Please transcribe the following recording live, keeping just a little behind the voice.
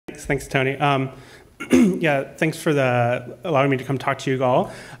Thanks, Tony. Yeah, thanks for allowing me to come talk to you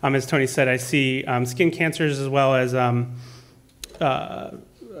all. As Tony said, I see skin cancers as well as head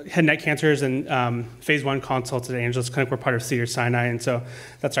and neck cancers and phase 1 consults at Angeles Clinic. We're part of Cedars-Sinai, and so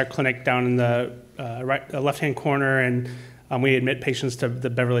that's our clinic down in the left-hand corner, and we admit patients to the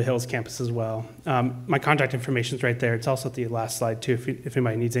Beverly Hills campus as well. My contact information is right there. It's also at the last slide, too, if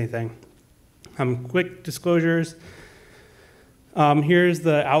anybody needs anything. Quick disclosures. Here's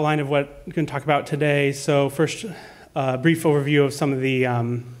the outline of what we're going to talk about today. So first, a brief overview of some of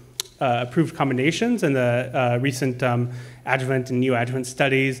the approved combinations and the recent adjuvant and neoadjuvant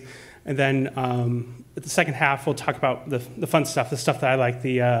studies. And then at the second half, we'll talk about the fun stuff, the stuff that I like,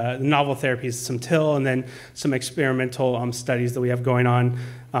 the novel therapies, some TIL, and then some experimental studies that we have going on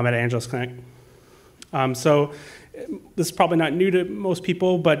at Angeles Clinic. So this is probably not new to most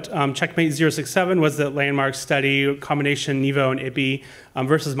people, but Checkmate 067 was the landmark study, combination Nivo and Ipi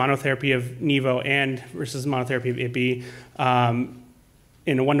versus monotherapy of Nivo and versus monotherapy of Ipi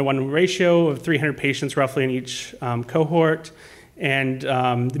in a 1-to-1 ratio of 300 patients roughly in each cohort. And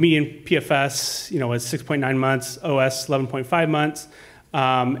the median PFS, was 6.9 months, OS 11.5 months,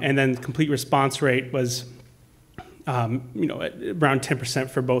 and then complete response rate was, around 10%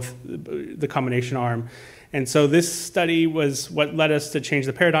 for both the combination arm. And so this study was what led us to change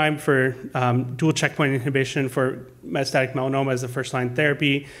the paradigm for dual checkpoint inhibition for metastatic melanoma as the first-line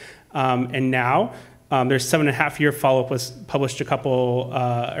therapy. And now there's 7.5-year follow-up was published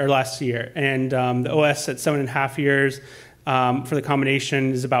last year. And the OS at 7.5 years for the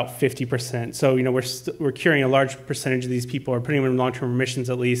combination is about 50%. So we're curing a large percentage of these people, or putting them in long-term remissions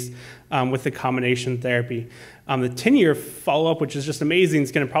at least, with the combination therapy. The 10-year follow-up, which is just amazing,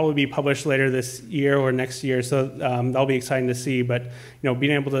 is going to probably be published later this year or next year. So that'll be exciting to see. But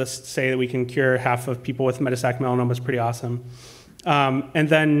being able to say that we can cure half of people with metastatic melanoma is pretty awesome. And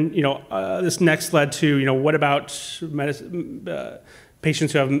then this next led to what about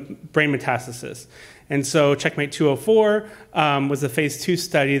patients who have brain metastasis? And so Checkmate 204 was a phase 2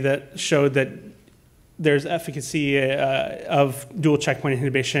 study that showed that there's efficacy of dual checkpoint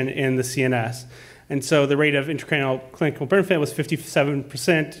inhibition in the CNS. And so the rate of intracranial clinical benefit was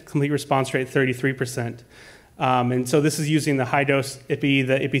 57%, complete response rate 33%. And so this is using the high-dose Ipi,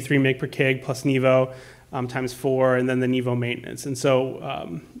 the Ipi 3 mg per kg plus Nivo times 4, and then the Nivo maintenance. And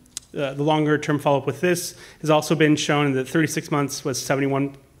so the longer-term follow-up with this has also been shown that 36 months was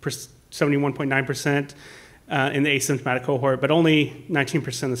 71.9% in the asymptomatic cohort, but only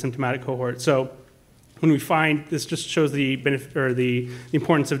 19% in the symptomatic cohort. So when we find, this just shows the benefit or the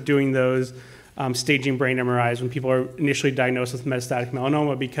importance of doing those staging brain MRIs when people are initially diagnosed with metastatic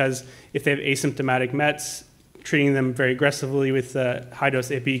melanoma, because if they have asymptomatic mets, treating them very aggressively with the high-dose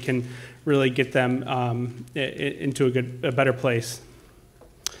Ipi can really get them into a better place.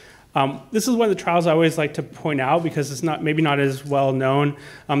 This is one of the trials I always like to point out because it's maybe not as well known.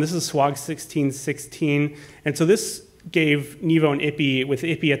 This is SWOG 1616, and so this gave Nivo and Ipi with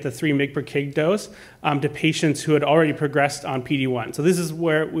Ipi at the 3 mg per kg dose to patients who had already progressed on PD-1. So this is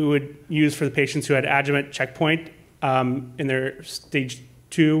where we would use for the patients who had adjuvant checkpoint in their stage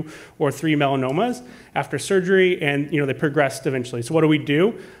 2 or 3 melanomas after surgery, and they progressed eventually. So what do we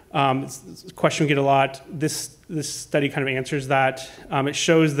do? It's a question we get a lot. This study kind of answers that. It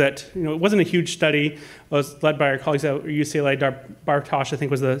shows that it wasn't a huge study. It was led by our colleagues at UCLA. Bartosh, I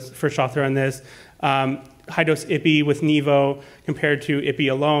think, was the first author on this. High-dose Ipi with Nivo compared to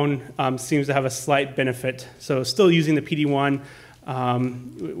Ipi alone seems to have a slight benefit. So still using the PD-1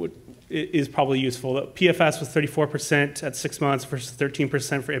 is probably useful. The PFS was 34% at 6 months versus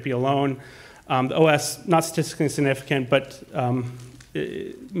 13% for Ipi alone. The OS, not statistically significant, but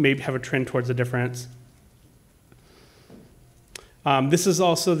maybe have a trend towards a difference. This is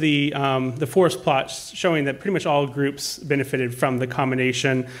also the forest plot showing that pretty much all groups benefited from the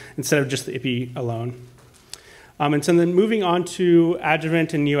combination instead of just the Ipi alone. And so then moving on to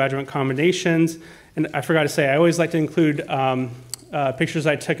adjuvant and neoadjuvant combinations, and I forgot to say, I always like to include pictures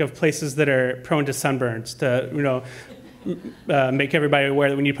I took of places that are prone to sunburns to make everybody aware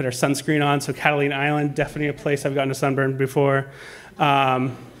that we need to put our sunscreen on. So Catalina Island, definitely a place I've gotten a sunburn before.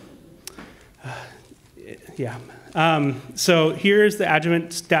 So here's the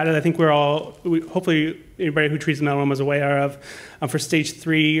adjuvant data that I think hopefully anybody who treats melanoma is aware of. For stage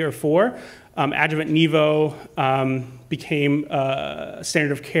 3 or 4, adjuvant Nivo became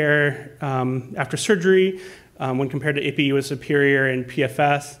standard of care after surgery. When compared to Ipi, it was superior in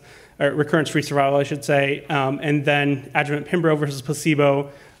PFS, or recurrence-free survival, I should say. And then adjuvant Pembro versus placebo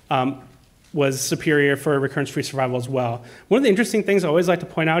was superior for recurrence-free survival as well. One of the interesting things I always like to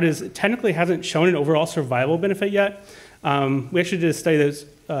point out is it technically hasn't shown an overall survival benefit yet. We actually did a study that was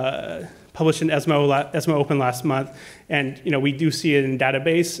published in ESMO Open last month, and we do see it in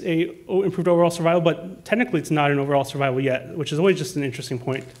database improved overall survival, but technically it's not an overall survival yet, which is always just an interesting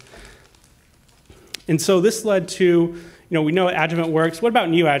point. And so this led to, we know adjuvant works. What about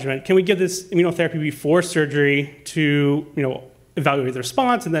neoadjuvant? Can we give this immunotherapy before surgery to, evaluate the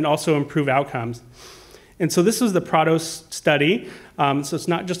response and then also improve outcomes? And so this was the Prados study. So it's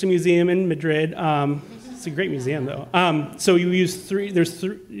not just a museum in Madrid. It's a great museum, though. So you use they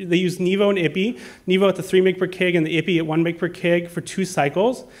used Nivo and Ipi. Nivo at the 3 mg per kg and the Ipi at 1 mg per kg for 2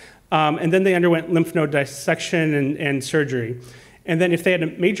 cycles. And then they underwent lymph node dissection and surgery. And then if they had a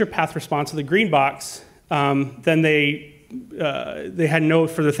major path response to the green box, then they had no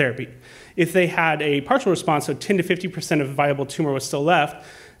further therapy. If they had a partial response, so 10 to 50% of viable tumor was still left,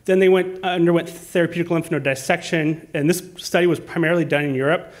 then they underwent therapeutic lymph node dissection, and this study was primarily done in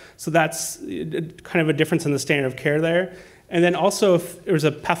Europe, so that's kind of a difference in the standard of care there. And then also, if there was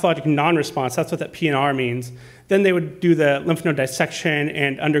a pathologic non-response, that's what that PNR means, then they would do the lymph node dissection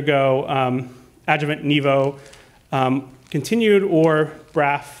and undergo adjuvant Nivo continued or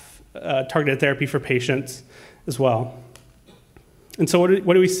BRAF targeted therapy for patients as well. And so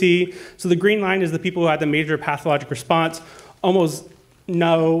what do we see? So the green line is the people who had the major pathologic response, almost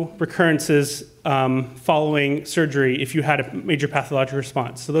no recurrences following surgery if you had a major pathologic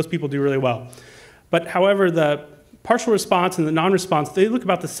response. So those people do really well. But however, the partial response and the non-response, they look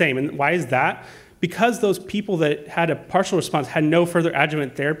about the same. And why is that? Because those people that had a partial response had no further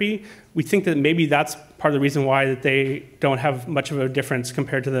adjuvant therapy, we think that maybe that's part of the reason why that they don't have much of a difference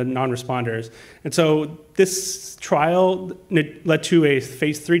compared to the non-responders. And so this trial led to a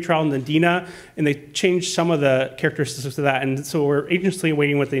phase 3 trial in Nadina, and they changed some of the characteristics of that. And so we're anxiously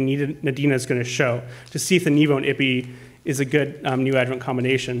awaiting what the Nadina is going to show to see if the Nivo and Ipi is a good neoadjuvant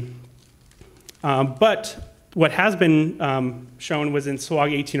combination. But what has been shown was in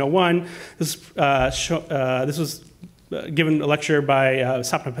SWOG 1801. This was given a lecture by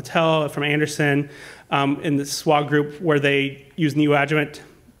Sapna Patel from Anderson in the SWOG group, where they used neoadjuvant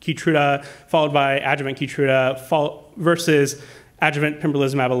Keytruda followed by adjuvant Keytruda versus adjuvant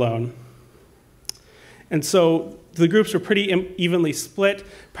pembrolizumab alone. And so the groups were pretty evenly split,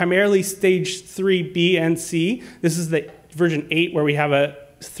 primarily stage 3B and C. This is the version 8 where we have a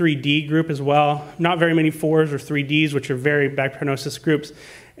 3D group as well. Not very many 4s or 3Ds, which are very bad prognosis groups.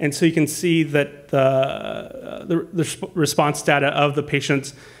 And so you can see that the response data of the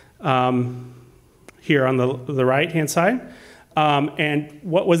patients here on the right-hand side. And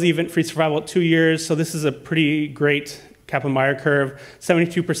what was the event-free survival at 2 years? So this is a pretty great Kaplan-Meier curve,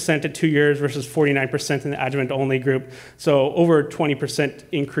 72% at 2 years versus 49% in the adjuvant-only group. So over a 20%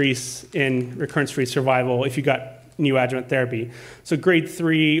 increase in recurrence-free survival if you got neoadjuvant therapy. So grade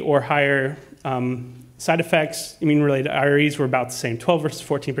 3 or higher side effects, immune-related IREs were about the same, 12 versus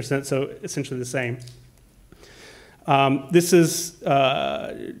 14%, so essentially the same. This is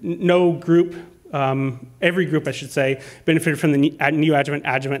no group, every group, I should say, benefited from the neoadjuvant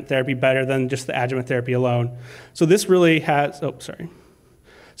adjuvant therapy better than just the adjuvant therapy alone. So this really has,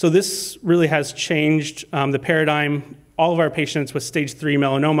 So this really has changed the paradigm. All of our patients with stage 3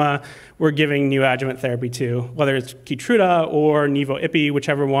 melanoma, we're giving neoadjuvant therapy to, whether it's Keytruda or Nivo-Ipi,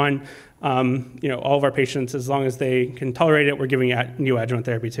 whichever one. All of our patients, as long as they can tolerate it, we're giving neoadjuvant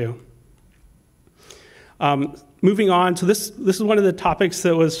therapy to. Moving on, so this is one of the topics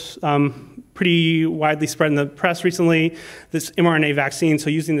that was pretty widely spread in the press recently, this mRNA vaccine.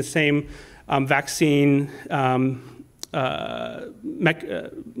 So using the same vaccine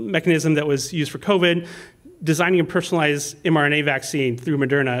mechanism that was used for COVID, designing a personalized mRNA vaccine through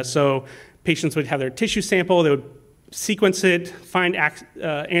Moderna. So patients would have their tissue sample, they would sequence it, find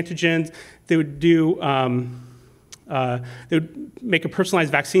antigens, they would do, they would make a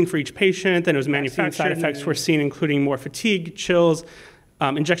personalized vaccine for each patient, then it was manufactured. Side effects were seen, including more fatigue, chills,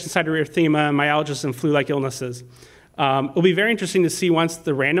 injection site erythema, myalgias, and flu-like illnesses. It'll be very interesting to see once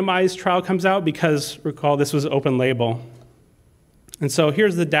the randomized trial comes out, because recall this was open label. And so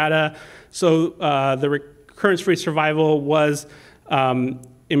here's the data. So the recurrence-free survival was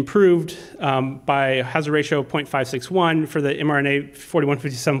improved by a hazard ratio of 0.561 for the mRNA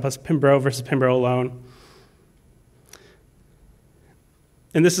 4157 plus Pembro versus Pembro alone.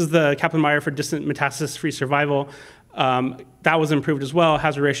 And this is the Kaplan-Meier for distant metastasis-free survival. That was improved as well,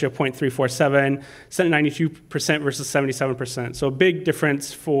 hazard ratio of 0.347, set at 92% versus 77%. So a big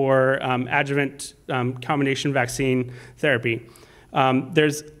difference for adjuvant combination vaccine therapy.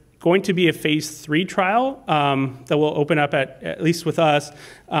 There's going to be a phase 3 trial that will open up at least with us,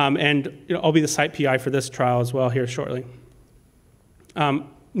 and I'll be the site PI for this trial as well here shortly.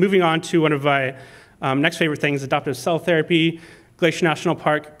 Moving on to one of my Next favorite thing is adoptive cell therapy. Glacier National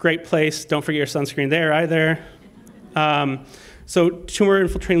Park, great place. Don't forget your sunscreen there either. So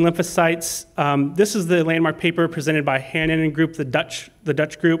tumor-infiltrating lymphocytes. This is the landmark paper presented by Hannon and group, the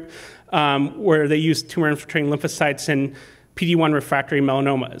Dutch group, where they used tumor-infiltrating lymphocytes in PD-1 refractory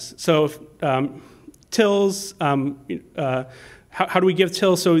melanomas. So TILs, how do we give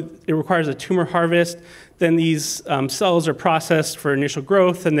TILs? So it requires a tumor harvest. Then these cells are processed for initial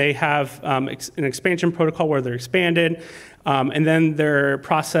growth, and they have an expansion protocol where they're expanded. And then they're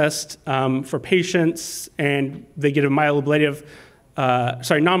processed for patients, and they get a non-myeloablative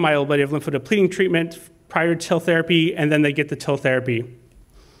lymphodepleting treatment prior to TIL therapy, and then they get the TIL therapy.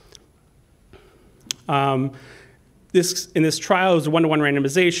 In this trial, it was a 1-to-1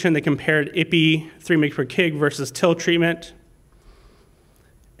 randomization. They compared IPI 3 mg per kg versus TIL treatment.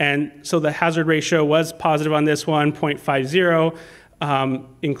 And so the hazard ratio was positive on this one, 0.50.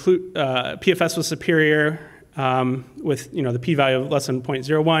 PFS was superior with the p-value of less than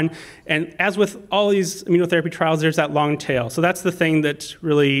 0.01. And as with all these immunotherapy trials, there's that long tail. So that's the thing that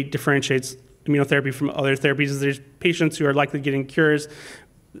really differentiates immunotherapy from other therapies, is there's patients who are likely getting cures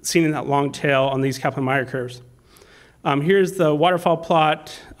seen in that long tail on these Kaplan-Meier curves. Here's the waterfall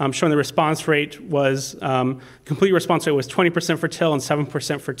plot showing the response rate was, complete response rate was 20% for TIL and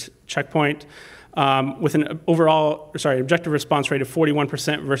 7% for checkpoint, with an objective response rate of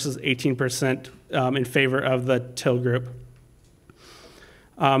 41% versus 18% in favor of the TIL group.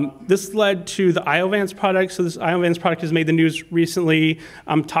 This led to the Iovance product. So this Iovance product has made the news recently.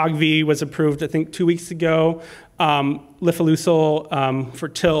 TOGV was approved, I think, 2 weeks ago. Lifileucel for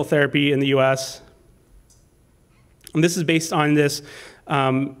TIL therapy in the US. And this is based on this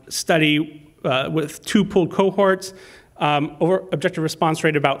study with 2 pooled cohorts. Over objective response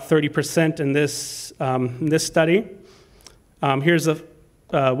rate about 30% in this study. Here's a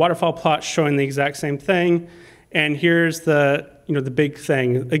waterfall plot showing the exact same thing, and here's the big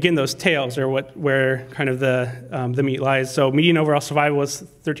thing. Again, those tails are where kind of the meat lies. So median overall survival was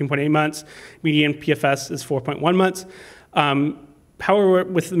 13.8 months. Median PFS is 4.1 months. However,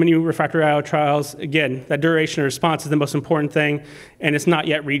 with the many refractory IO trials, again, that duration of response is the most important thing, and it's not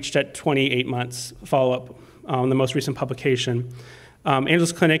yet reached at 28 months follow-up on the most recent publication.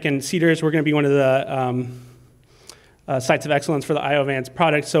 Angeles Clinic and Cedars were going to be one of the sites of excellence for the Iovance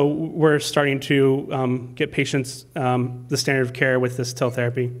product, so we're starting to get patients the standard of care with this TIL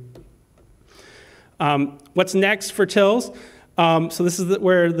therapy. What's next for TILs? So this is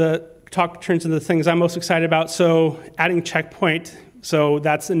where the talk turns into the things I'm most excited about. So adding checkpoint. So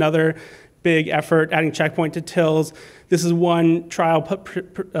that's another big effort, adding checkpoint to TILs. This is one trial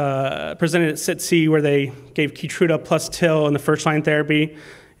presented at SITC where they gave Keytruda plus TIL in the first-line therapy.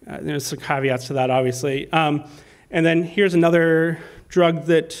 There's some caveats to that, obviously. And then here's another drug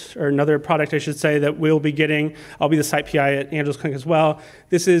or another product, I should say, that we'll be getting. I'll be the site PI at Angeles Clinic as well.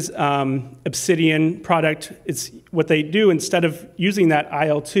 This is Obsidian product. It's what they do instead of using that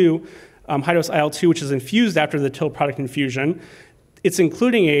IL-2, high-dose IL-2, which is infused after the TIL product infusion. It's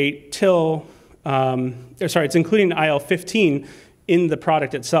including it's including IL-15 in the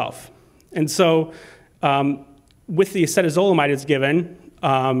product itself. And so with the acetazolamide it's given,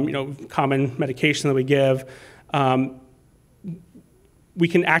 common medication that we give, we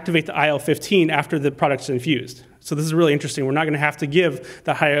can activate the IL-15 after the product's infused. So this is really interesting. We're not going to have to give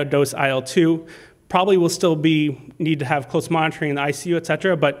the higher dose IL-2. Probably will still need to have close monitoring in the ICU, et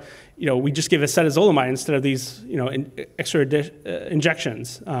cetera, but we just give acetazolamide instead of these extra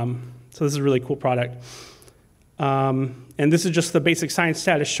injections. So this is a really cool product. And this is just the basic science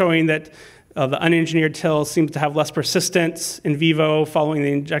status showing that the unengineered TIL seems to have less persistence in vivo following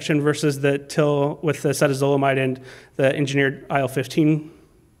the injection versus the TIL with the acetazolamide and the engineered IL-15.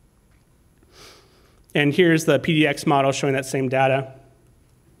 And here's the PDX model showing that same data.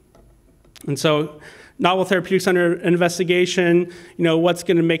 And so novel therapeutics under investigation, what's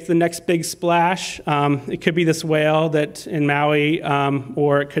going to make the next big splash? It could be this whale that in Maui,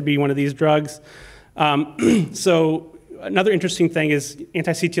 or it could be one of these drugs. So another interesting thing is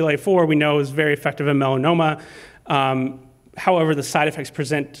anti-CTLA-4 we know is very effective in melanoma. However, the side effects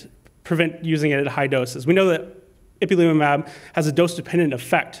prevent using it at high doses. We know that ipilimumab has a dose-dependent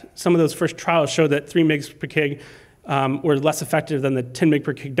effect. Some of those first trials showed that 3 mg per kg were less effective than the 10 mg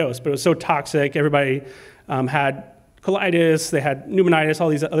per kg dose, but it was so toxic. Everybody had colitis, they had pneumonitis, all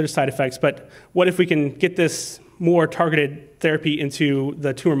these other side effects. But what if we can get this more targeted therapy into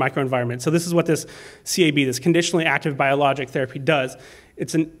the tumor microenvironment? So this is what this CAB, this conditionally active biologic therapy, does.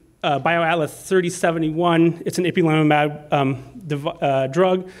 It's an BioAtlas 3071. It's an ipilimumab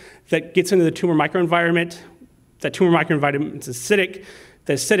drug that gets into the tumor microenvironment. That tumor microenvironment is acidic.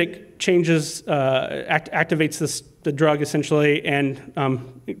 the acidic changes, activates the drug essentially, and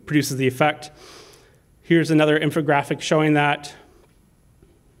it produces the effect. Here's another infographic showing that.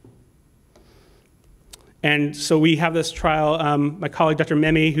 And so we have this trial, my colleague, Dr.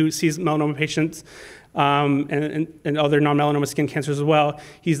 Memi, who sees melanoma patients and other non-melanoma skin cancers as well.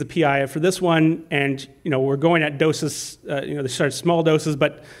 He's the PI for this one, and we're going at doses, they start small doses,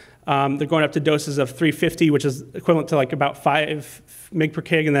 but they're going up to doses of 350, which is equivalent to like about 5 mg per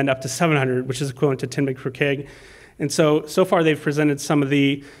kg, and then up to 700, which is equivalent to 10 mg per kg. And so far they've presented some of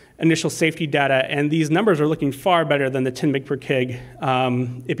the initial safety data, and these numbers are looking far better than the 10 mg per kg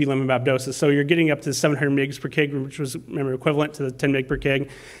ipilimumab doses. So you're getting up to 700 mg per kg, which was, remember, equivalent to the 10 mg per kg,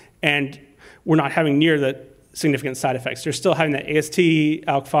 and we're not having near the significant side effects. You're still having the AST,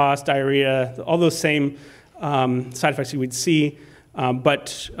 alk phos, diarrhea, all those same side effects you would see,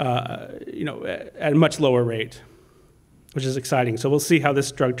 but at a much lower rate, which is exciting. So we'll see how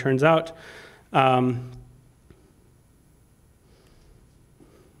this drug turns out.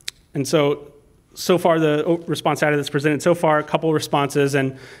 And so far the response data that's presented so far, a couple responses,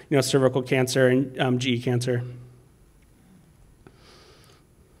 and cervical cancer and GE cancer.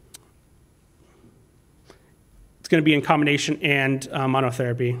 It's going to be in combination and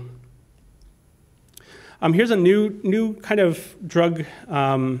monotherapy. Here's a new kind of drug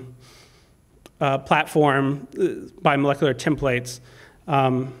platform by molecular templates.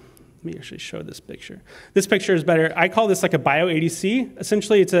 Let me actually show this picture. This picture is better. I call this like a bio-ADC.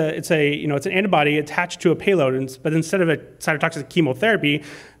 Essentially, it's an antibody attached to a payload, but instead of a cytotoxic chemotherapy,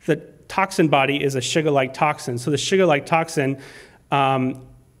 the toxin body is a Shiga-like toxin. So the Shiga-like toxin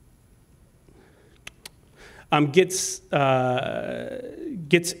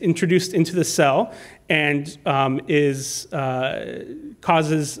gets introduced into the cell and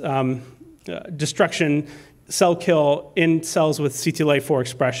causes destruction, cell kill in cells with CTLA-4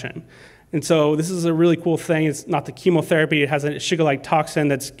 expression. And so this is a really cool thing. It's not the chemotherapy. It has a Shiga-like toxin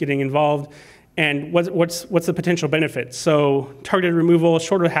that's getting involved. And what's the potential benefit? So targeted removal,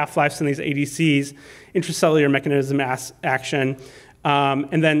 shorter half-lives than these ADCs, intracellular mechanism action,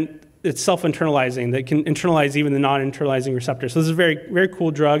 and then it's self-internalizing. That can internalize even the non-internalizing receptors. So this is a very, very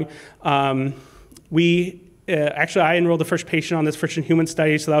cool drug. Actually, I enrolled the first patient on this first-in-human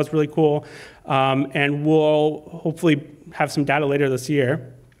study, so that was really cool. And we'll hopefully have some data later this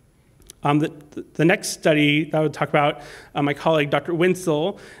year. The next study that I would talk about, my colleague, Dr.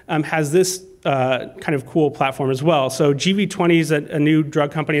 Winsel, has this kind of cool platform as well. So GV20 is a new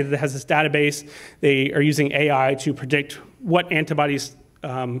drug company that has this database. They are using AI to predict what antibodies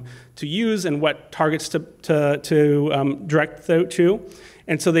to use and what targets to direct to.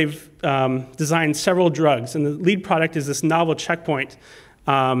 And so they've designed several drugs, and the lead product is this novel checkpoint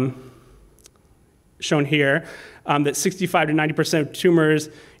shown here, that 65 to 90% of tumors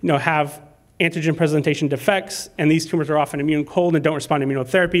have antigen presentation defects, and these tumors are often immune cold and don't respond to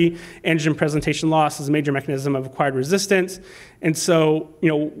immunotherapy. Antigen presentation loss is a major mechanism of acquired resistance. And so,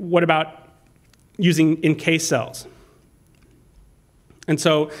 what about using NK cells? And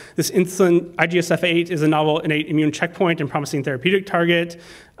so this insulin IGSF8 is a novel innate immune checkpoint and promising therapeutic target,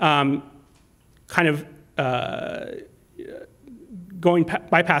 bypassing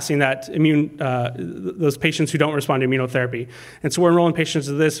that those patients who don't respond to immunotherapy. And so we're enrolling patients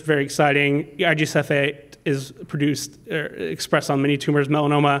with this, very exciting. IGSF8 is expressed on many tumors.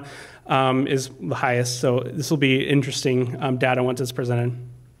 Melanoma is the highest, so this will be interesting data once it's presented.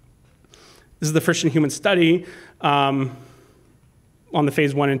 This is the first in human study on the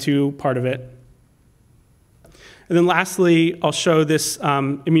phase 1 and 2 part of it. And then lastly, I'll show this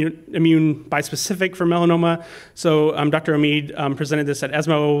immune bispecific for melanoma. So Dr. Omid presented this at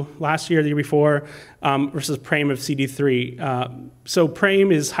ESMO last year, the year before, versus PRAME of CD3. So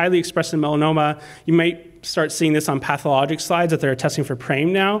PRAME is highly expressed in melanoma. You might start seeing this on pathologic slides that they're testing for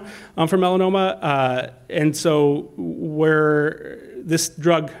PRAME now for melanoma. And so this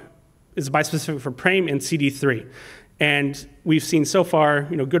drug is bispecific for PRAME and CD3. And we've seen so far,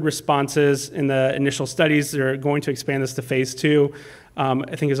 good responses in the initial studies. They're going to expand this to phase 2,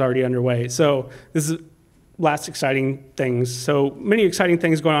 I think is already underway. So this is last exciting things. So many exciting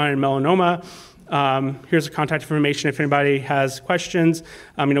things going on in melanoma. Here's the contact information if anybody has questions.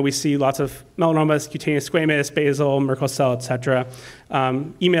 We see lots of melanomas, cutaneous squamous, basal, Merkel cell, et cetera.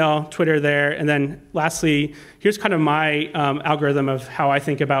 Email, Twitter there. And then lastly, here's kind of my algorithm of how I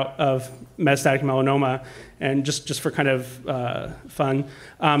think about metastatic melanoma, and just for kind of fun.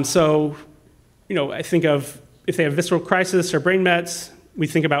 I think of if they have visceral crisis or brain mets, we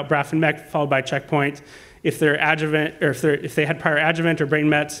think about BRAF and MEK followed by checkpoint. If they're adjuvant, or if they had prior adjuvant or brain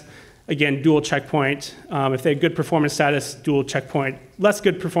mets, again, dual checkpoint. If they had good performance status, dual checkpoint. Less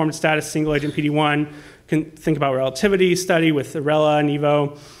good performance status, single agent PD-1, can think about relativity study with Arella and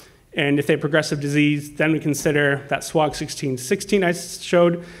Evo. And if they have progressive disease, then we consider that SWOG 16/16 I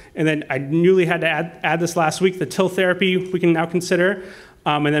showed. And then I newly had to add this last week, the TIL therapy we can now consider.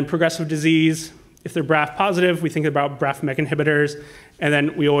 And then progressive disease, if they're BRAF positive, we think about BRAF MEK inhibitors. And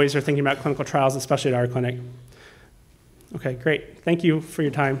then we always are thinking about clinical trials, especially at our clinic. Okay, great. Thank you for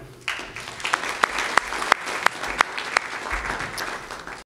your time.